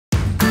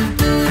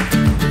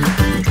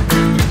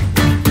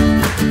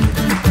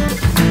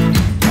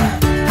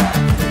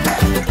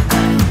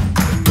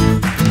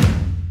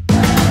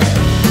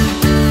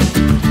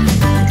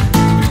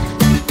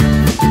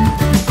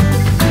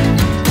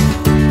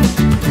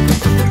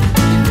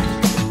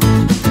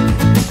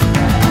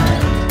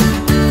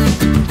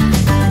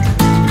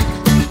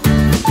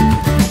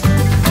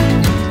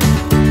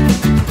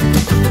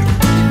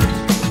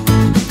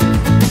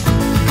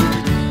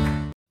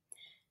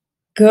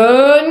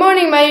Good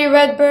morning, mighty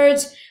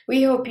redbirds.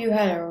 We hope you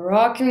had a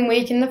rockin'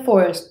 week in the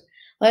forest.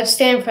 Let's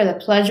stand for the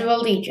Pledge of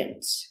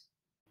Allegiance.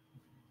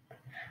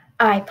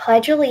 I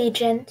pledge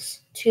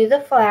allegiance to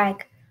the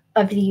flag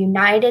of the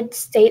United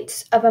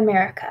States of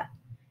America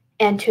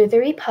and to the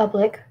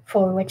republic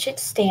for which it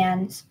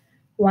stands,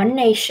 one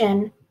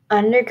nation,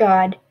 under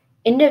God,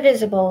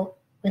 indivisible,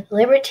 with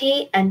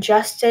liberty and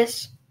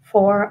justice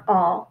for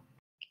all.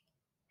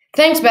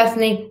 Thanks,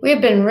 Bethany.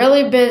 We've been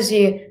really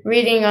busy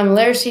reading on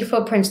literacy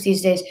footprints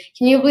these days.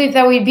 Can you believe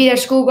that we beat our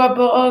school up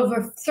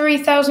over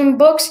 3,000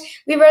 books?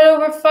 We read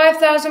over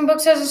 5,000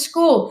 books as a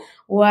school.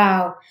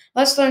 Wow.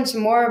 Let's learn some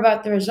more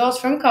about the results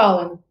from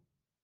Colin.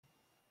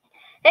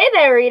 Hey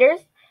there, readers.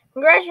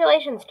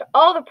 Congratulations to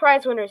all the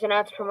prize winners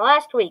announced from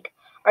last week.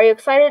 Are you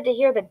excited to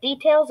hear the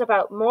details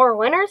about more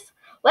winners?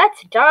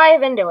 Let's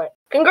dive into it.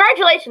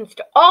 Congratulations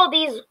to all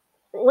these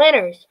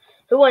winners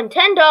who won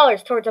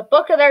 $10 towards a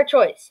book of their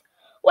choice.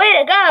 Way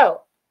to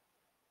go!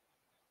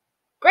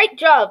 Great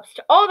jobs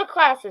to all the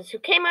classes who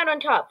came out on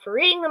top for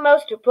reading the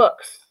most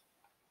books.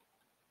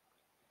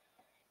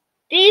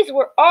 These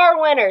were our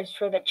winners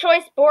for the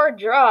choice board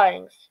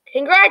drawings.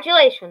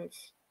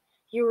 Congratulations!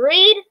 You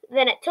read,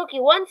 then it took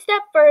you one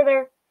step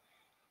further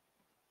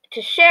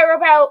to share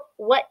about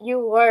what you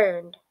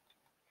learned.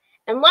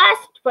 And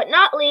last but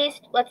not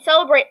least, let's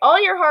celebrate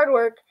all your hard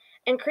work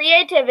and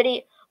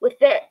creativity with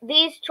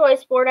these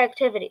choice board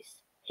activities.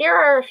 Here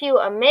are a few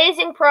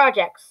amazing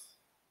projects.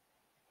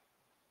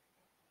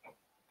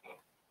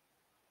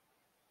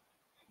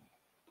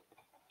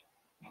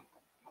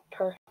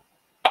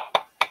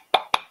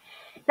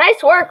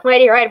 Nice work,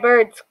 mighty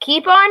redbirds.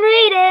 Keep on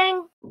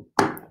reading.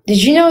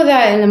 Did you know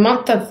that in the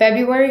month of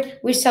February,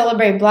 we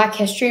celebrate Black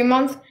History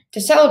Month?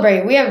 To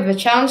celebrate, we have a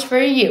challenge for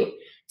you.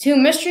 2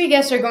 mystery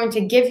guests are going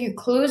to give you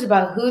clues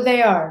about who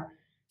they are.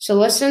 So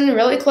listen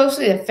really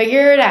closely to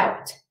figure it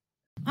out.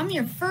 I'm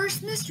your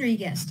first mystery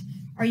guest.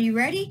 Are you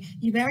ready?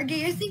 You better get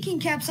your thinking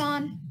caps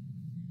on.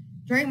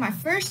 During my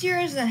first year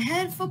as a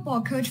head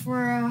football coach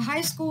for a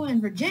high school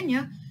in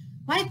Virginia,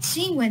 my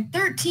team went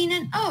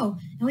 13-0,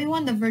 and we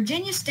won the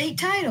Virginia state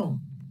title.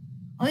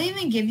 I'll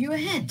even give you a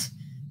hint.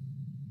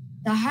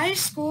 The high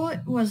school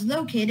was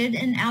located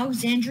in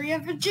Alexandria,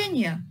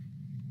 Virginia.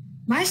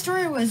 My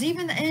story was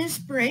even the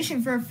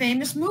inspiration for a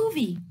famous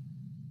movie.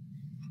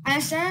 I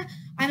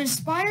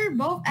inspired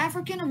both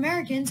African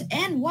Americans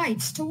and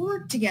whites to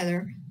work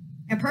together.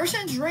 A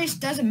person's race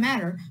doesn't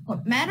matter.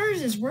 What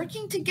matters is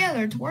working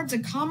together towards a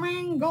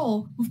common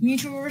goal with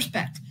mutual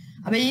respect.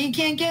 I bet you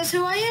can't guess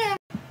who I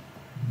am.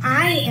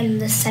 I am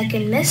the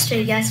second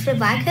mystery guest for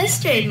Black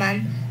History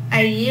Month.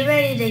 Are you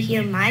ready to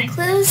hear my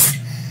clues?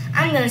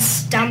 I'm going to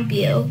stump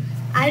you.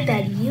 I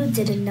bet you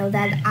didn't know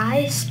that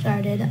I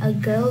started a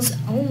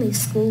girls-only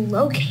school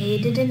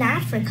located in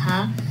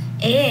Africa,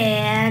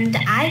 and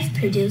I've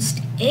produced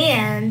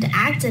and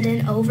acted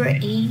in over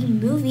 80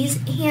 movies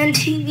and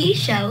TV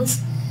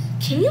shows.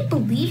 Can you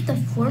believe the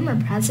former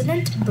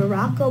president,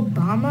 Barack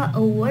Obama,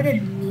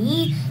 awarded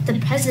me the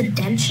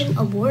Presidential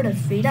Award of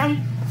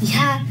Freedom?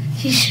 Yeah,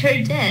 he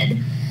sure did.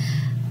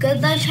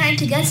 Good luck trying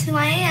to guess who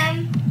I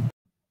am.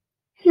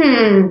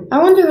 I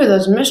wonder who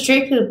those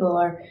mystery people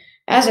are.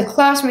 As a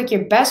class, make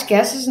your best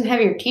guesses and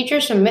have your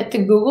teacher submit the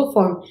Google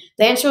form.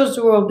 The answers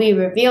will be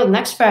revealed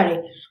next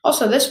Friday.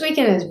 Also, this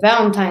weekend is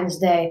Valentine's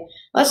Day.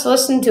 Let's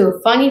listen to a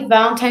funny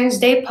Valentine's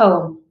Day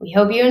poem. We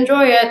hope you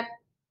enjoy it.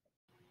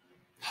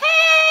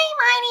 Hey,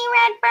 mighty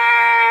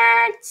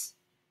redbirds!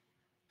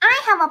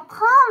 I have a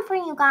poem for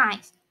you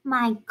guys.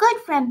 My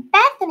good friend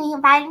Bethany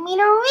invited me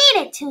to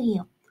read it to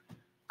you.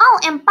 Oh,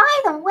 and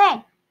by the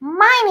way,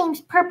 my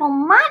name's Purple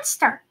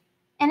Monster.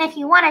 And if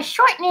you want to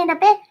shorten it a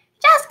bit,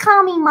 just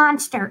call me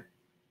Monster.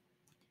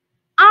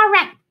 All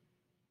right.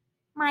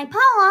 My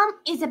poem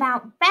is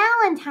about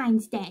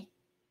Valentine's Day.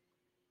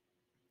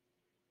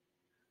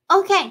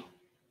 Okay,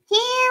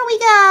 here we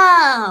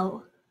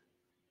go.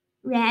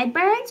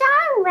 Redbirds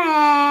are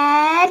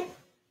red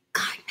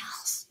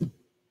cardinals.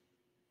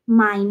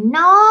 My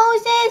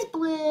nose is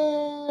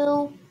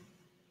blue.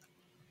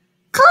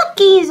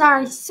 Cookies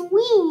are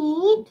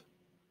sweet.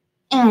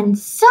 And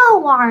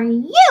so are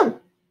you.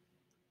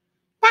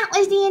 That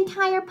was the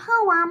entire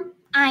poem.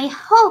 I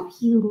hope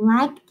you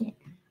liked it.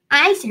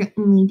 I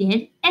certainly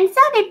did, and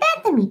so did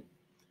Bethany.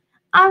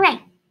 All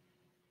right.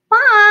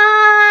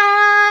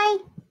 Bye.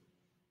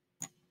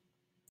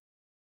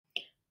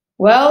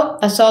 Well,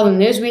 that's all the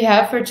news we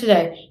have for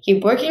today.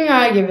 Keep working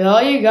hard, give it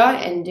all you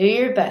got, and do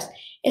your best.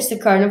 It's the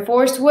Cardinal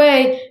Forest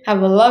way.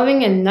 Have a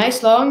loving and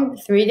nice long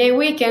 3-day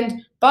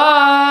weekend.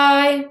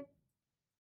 Bye!